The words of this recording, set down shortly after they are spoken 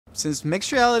Since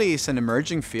mixed reality is an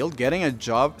emerging field, getting a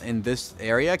job in this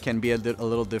area can be a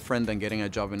little different than getting a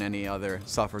job in any other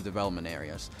software development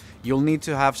areas. You'll need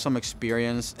to have some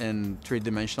experience in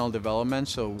three-dimensional development,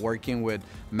 so working with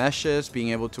meshes, being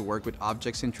able to work with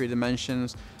objects in 3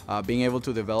 dimensions, being able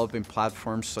to develop in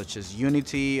platforms such as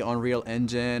Unity, Unreal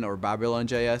Engine, or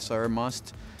Babylon.js are a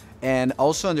must. And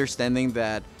also understanding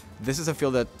that this is a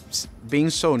field that,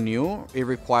 being so new, it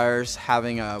requires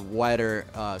having a wider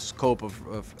scope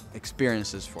of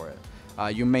experiences for it.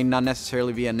 You may not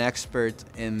necessarily be an expert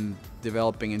in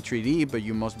developing in 3D, but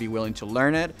you must be willing to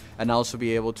learn it and also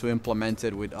be able to implement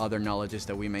it with other knowledges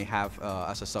that we may have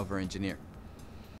as a software engineer.